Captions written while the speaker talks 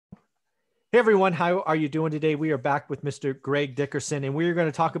Hey everyone, how are you doing today? We are back with Mr. Greg Dickerson, and we are going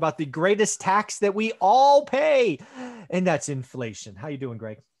to talk about the greatest tax that we all pay, and that's inflation. How you doing,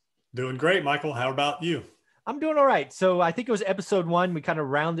 Greg? Doing great, Michael. How about you? I'm doing all right. So I think it was episode one. We kind of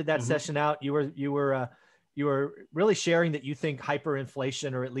rounded that hmm session out. You were really sharing that you think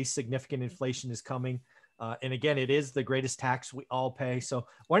hyperinflation or at least significant inflation is coming. And again, it is the greatest tax we all pay. So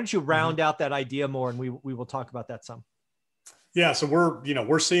why don't you hmm round out that idea more, and we will talk about that some. Yeah, so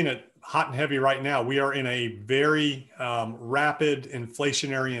we're seeing it hot and heavy right now. We are in a very rapid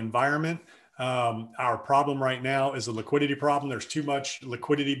inflationary environment. Our problem right now is a liquidity problem. There's too much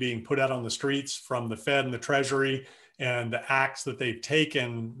liquidity being put out on the streets from the Fed and the Treasury and the acts that they've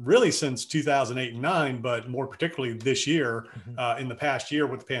taken really since 2008 and 9, but more particularly this year, Mhm. in the past year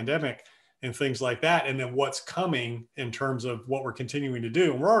with the pandemic and things like that. And then what's coming in terms of what we're continuing to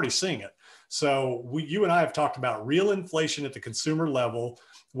do. And we're already seeing it. So you and I have talked about real inflation at the consumer level,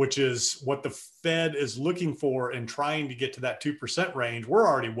 which is what the Fed is looking for and trying to get to that 2% range. We're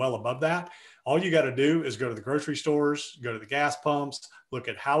already well above that. All you got to do is go to the grocery stores, go to the gas pumps, look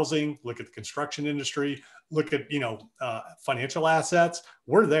at housing, look at the construction industry, look at financial assets.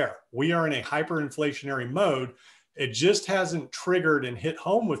 We're there. We are in a hyperinflationary mode. It just hasn't triggered and hit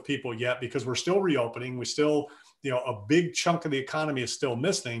home with people yet because we're still reopening. We still, a big chunk of the economy is still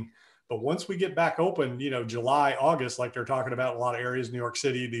missing. But once we get back open, July, August, like they're talking about in a lot of areas, New York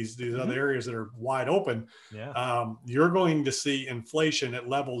City, these other areas that are wide open, Yeah. you're going to see inflation at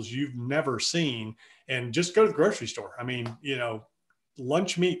levels you've never seen. And just go to the grocery store. I mean,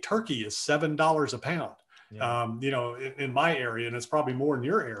 lunch meat turkey is $7 a pound. Yeah. In my area, and it's probably more in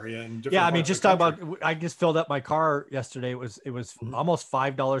your area in Yeah, different I mean, parts of just the talk country. about. I just filled up my car yesterday. It was Mhm. almost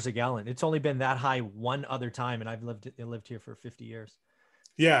 $5 a gallon. It's only been that high one other time, and I've lived here for 50 years.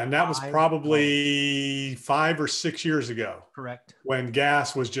 Yeah, and that was $5. probably 5 or 6 years ago Correct. when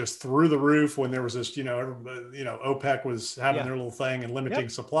gas was just through the roof, when there was this, OPEC was having Yeah. their little thing and limiting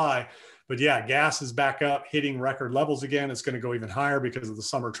Yep. supply. But yeah, gas is back up, hitting record levels again. It's going to go even higher because of the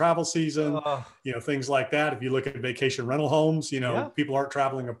summer travel season, Uh, things like that. If you look at vacation rental homes, yeah. people aren't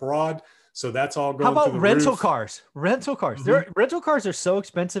traveling abroad. So that's all How going through about the rental roof. cars? Rental cars. hmm Their rental cars are so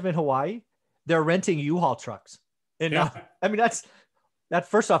expensive in Hawaii. They're renting U-Haul trucks. And Yeah. I mean, that.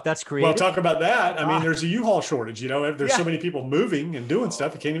 First off, that's Well, creative. talk about that. I mean, Ah, there's a U-Haul shortage. There's yeah. so many people moving and doing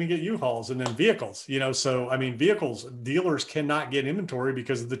stuff, you can't even get U-Hauls, and then vehicles. So I mean, vehicles dealers cannot get inventory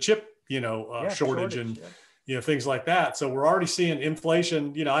because of the chip, Yeah. shortage Shortage. and Yeah. things like that. So we're already seeing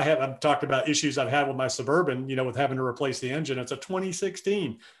inflation. I've talked about issues I've had with my Suburban, with having to replace the engine. It's a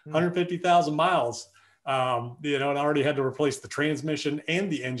 2016, Hmm. 150,000 miles. And I already had to replace the transmission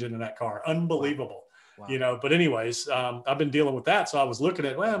and the engine in that car. Wow. Unbelievable. Wow. But anyways, I've been dealing with that. So I was looking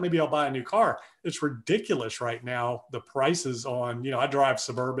at, well, maybe I'll buy a new car. It's ridiculous right now. The prices on, I drive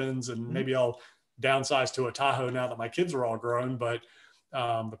Suburbans and Mhm. maybe I'll downsize to a Tahoe now that my kids are all grown. But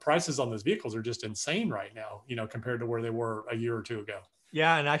the prices on those vehicles are just insane right now, compared to where they were a year or two ago.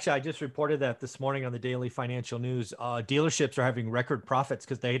 Yeah, and actually, I just reported that this morning on the Daily Financial News. Dealerships are having record profits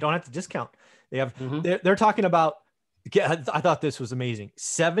because they don't have to discount. They have Mm-hmm. they're talking about. Yeah, I thought this was amazing.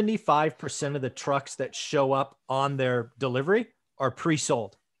 75% of the trucks that show up on their delivery are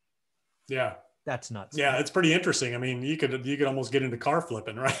pre-sold. Yeah. That's nuts. Yeah, it's pretty interesting. I mean, you could almost get into car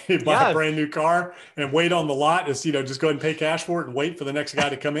flipping, right? You buy a Yeah, brand new car and wait on the lot. Just just go ahead and pay cash for it and wait for the next guy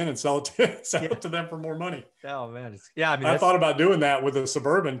to come in and sell it to, sell yeah. it to them for more money. Oh man, yeah. I mean, I that's thought about doing that with a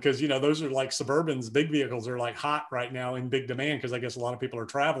Suburban because those are like Suburbans. Big vehicles are like hot right now in big demand because I guess a lot of people are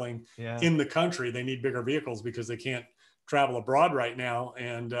traveling yeah. in the country. They need bigger vehicles because they can't travel abroad right now.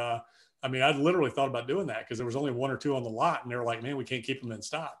 And I mean, I literally thought about doing that because there was only one or two on the lot, and they were like, "Man, we can't keep them in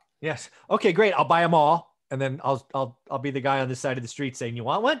stock." Yes. Okay, great. I'll buy them all, and then I'll be the guy on this side of the street saying, "You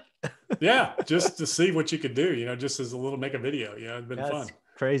want one?" Yeah, just to see what you could do, just as a little make a video. It'd been That's fun.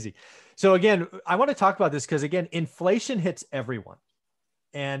 crazy. So again, I want to talk about this because again, inflation hits everyone.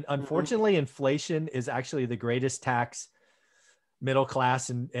 And Mhm. unfortunately, inflation is actually the greatest tax middle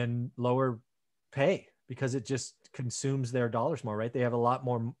class and lower pay because it just consumes their dollars more, right? They have a lot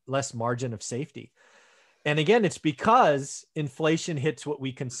more less margin of safety. And again, it's because inflation hits what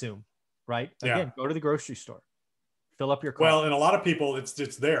we consume, right? Yeah. Again, go to the grocery store, fill up your car. Well, and a lot of people, it's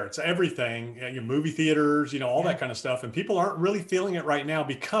there. It's everything. Your movie theaters, all Yeah, that kind of stuff, and people aren't really feeling it right now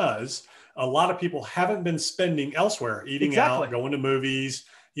because a lot of people haven't been spending elsewhere, eating out, exactly. going to movies.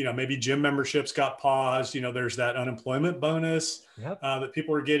 Maybe gym memberships got paused. There's that unemployment bonus Yep. that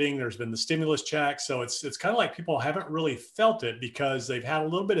people are getting. There's been the stimulus check, so it's kind of like people haven't really felt it because they've had a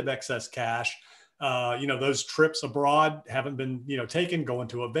little bit of excess cash. Those trips abroad haven't been taken, going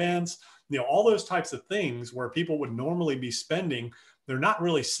to events, all those types of things where people would normally be spending. they're not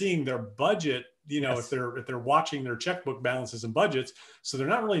really seeing their budget, Yes. if they're watching their checkbook balances and budgets. So they're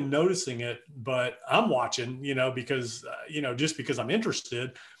not really noticing it, but I'm watching, because, just because I'm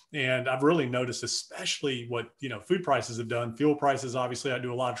interested. And I've really noticed, especially what, food prices have done, fuel prices. Obviously, I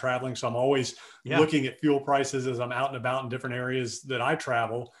do a lot of traveling, so I'm always Yeah. looking at fuel prices as I'm out and about in different areas that I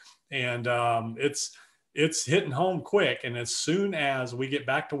travel. And it's hitting home quick. And as soon as we get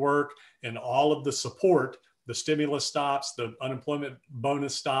back to work and all of the support, the stimulus stops, the unemployment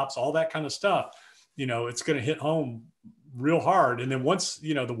bonus stops, all that kind of stuff, it's going to hit home real hard. And then once,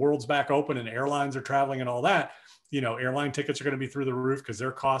 the world's back open and airlines are traveling and all that, airline tickets are going to be through the roof because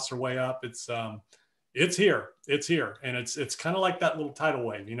their costs are way up. It's here. And it's kind of like that little tidal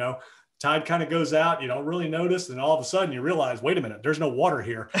wave, tide kind of goes out, you don't really notice. And all of a sudden you realize, wait a minute, there's no water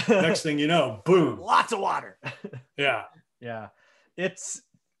here. Next thing you know, boom. Lots of water. Yeah. Yeah.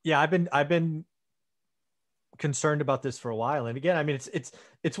 I've been concerned about this for a while. And again, I mean,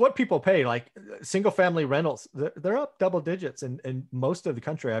 it's what people pay. Like single family rentals, they're up double digits in most of the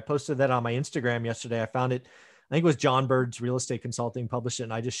country. I posted that on my Instagram yesterday. I found it, I think it was John Bird's Real Estate Consulting published it,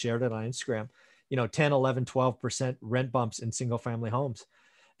 and I just shared it on Instagram. 10, 11, 12% rent bumps in single family homes.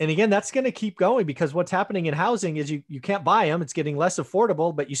 And again, that's going to keep going because what's happening in housing is you can't buy them. It's getting less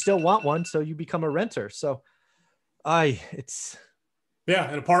affordable, but you still want one. So you become a renter. So yeah.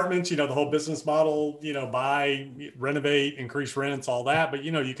 And apartments, the whole business model, buy, renovate, increase rents, all that. But,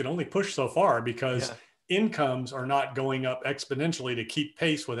 you can only push so far because incomes are not going up exponentially to keep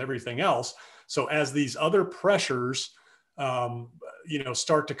pace with everything else. So as these other pressures,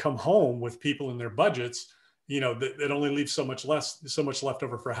 start to come home with people in their budgets, it only leaves so much left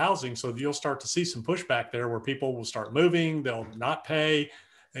over for housing. So you'll start to see some pushback there where people will start moving, they'll not pay,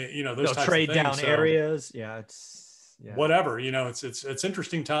 those they'll types trade of things. down areas. Yeah. Whatever, it's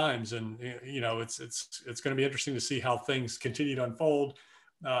interesting times, and it's going to be interesting to see how things continue to unfold,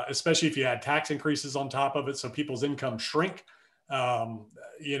 especially if you add tax increases on top of it. So people's income shrink,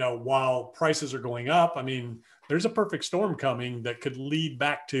 while prices are going up. I mean, there's a perfect storm coming that could lead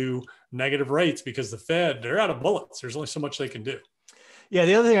back to negative rates because the Fed, they're out of bullets. There's only so much they can do. Yeah.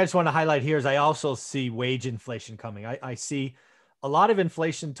 The other thing I just want to highlight here is I also see wage inflation coming. I see a lot of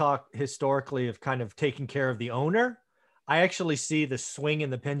inflation talk historically of kind of taking care of the owner. I actually see the swing in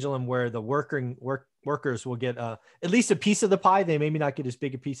the pendulum where the workers will get at least a piece of the pie. They maybe not get as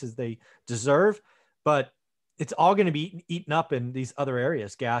big a piece as they deserve, but it's all going to be eaten up in these other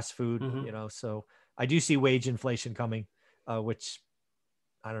areas, gas, food, so I do see wage inflation coming, which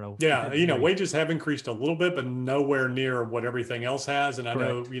I don't know. Yeah. Wages have increased a little bit, but nowhere near what everything else has. And I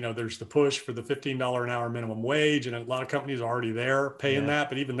know, there's the push for the $15 an hour minimum wage, and a lot of companies are already there paying that,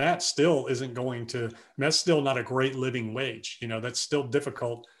 but even that still isn't that's still not a great living wage. That's still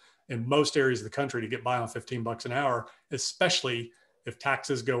difficult in most areas of the country to get by on $15 an hour, especially if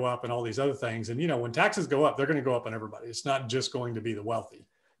taxes go up and all these other things. And, when taxes go up, they're going to go up on everybody. It's not just going to be the wealthy.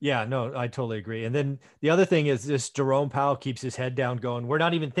 Yeah, no, I totally agree. And then the other thing is this: Jerome Powell keeps his head down going, we're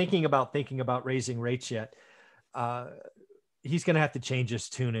not even thinking about raising rates yet. He's going to have to change his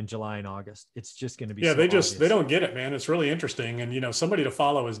tune in July and August. It's just going to be, they don't get it, man. It's really interesting. And, somebody to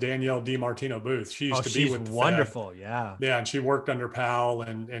follow is Danielle DiMartino Booth. She used to be with the wonderful. Fed. Yeah. Yeah. And she worked under Powell,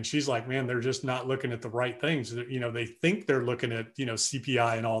 and she's like, man, they're just not looking at the right things. They think they're looking at,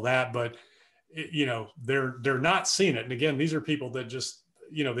 CPI and all that, but they're not seeing it. And again, these are people that just,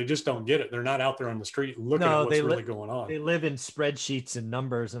 they just don't get it. They're not out there on the street looking at what's really going on. They live in spreadsheets and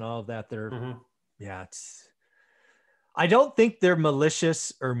numbers and all of that. I don't think they're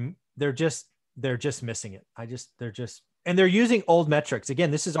malicious, or they're just missing it. And they're using old metrics.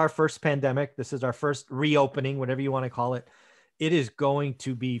 Again, this is our first pandemic. This is our first reopening, whatever you want to call it. It is going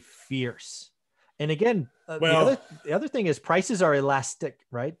to be fierce. And again, the other thing is prices are elastic,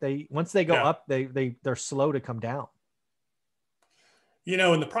 right? Once they go up, they're slow to come down.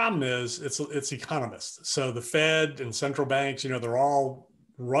 And the problem is it's economists. So the Fed and central banks, they're all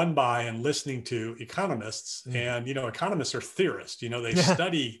run by and listening to economists. And, economists are theorists, they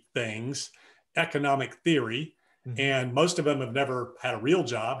study things, economic theory, and most of them have never had a real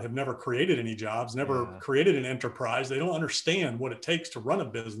job, have never created any jobs, never created an enterprise. They don't understand what it takes to run a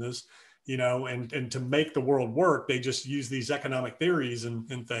business, and to make the world work. They just use these economic theories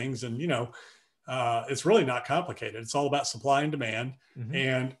and things. And, it's really not complicated. It's all about supply and demand.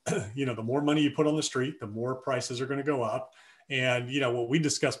 And, the more money you put on the street, the more prices are going to go up. And, what we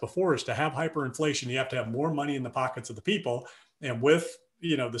discussed before is to have hyperinflation, you have to have more money in the pockets of the people. And with,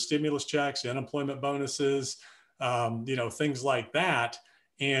 the stimulus checks, the unemployment bonuses, things like that,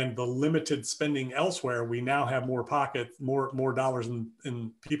 and the limited spending elsewhere, we now have more dollars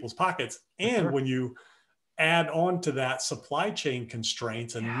in people's pockets. And when you add on to that supply chain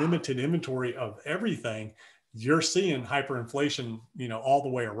constraints and limited inventory of everything, you're seeing hyperinflation, all the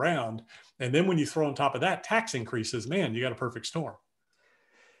way around. And then when you throw on top of that tax increases, man, you got a perfect storm.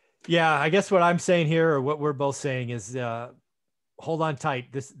 Yeah, I guess what I'm saying here, or what we're both saying, is hold on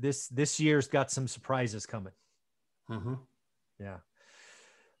tight. This year's got some surprises coming. Mm-hmm. Yeah.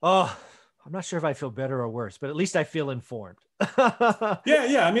 Oh, I'm not sure if I feel better or worse, but at least I feel informed.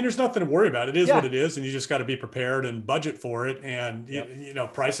 Yeah. I mean, there's nothing to worry about. It is what it is, and you just got to be prepared and budget for it. And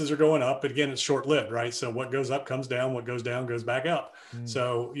prices are going up, but again, it's short-lived, right? So what goes up comes down, what goes down goes back up.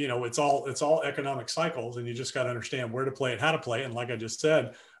 So it's all economic cycles, and you just got to understand where to play it, how to play it. And like I just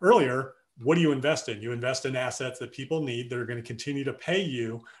said earlier, what do you invest in? You invest in assets that people need that are going to continue to pay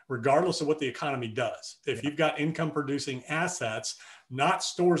you regardless of what the economy does. If you've got income producing assets, not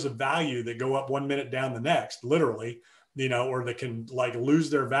stores of value that go up 1 minute down the next, literally, or that can like lose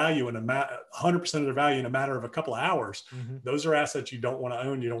their value in 100% of their value in a matter of a couple of hours. Those are assets you don't want to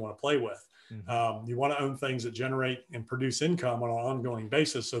own. You don't want to play with. You want to own things that generate and produce income on an ongoing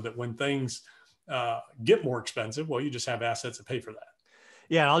basis, so that when things get more expensive, well, you just have assets that pay for that.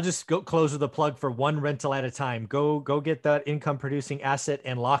 Yeah, I'll just go close with a plug for one rental at a time. Go get that income producing asset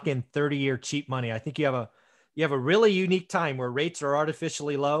and lock in 30-year cheap money. I think you have a really unique time where rates are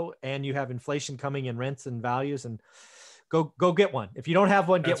artificially low and you have inflation coming in rents and values, and go get one. If you don't have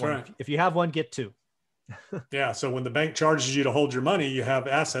one, get one. Right. If you have one, get two. Yeah. So when the bank charges you to hold your money, you have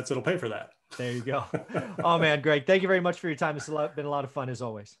assets that'll pay for that. There you go. Oh man, Greg, thank you very much for your time. It's been a lot of fun as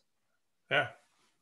always. Yeah.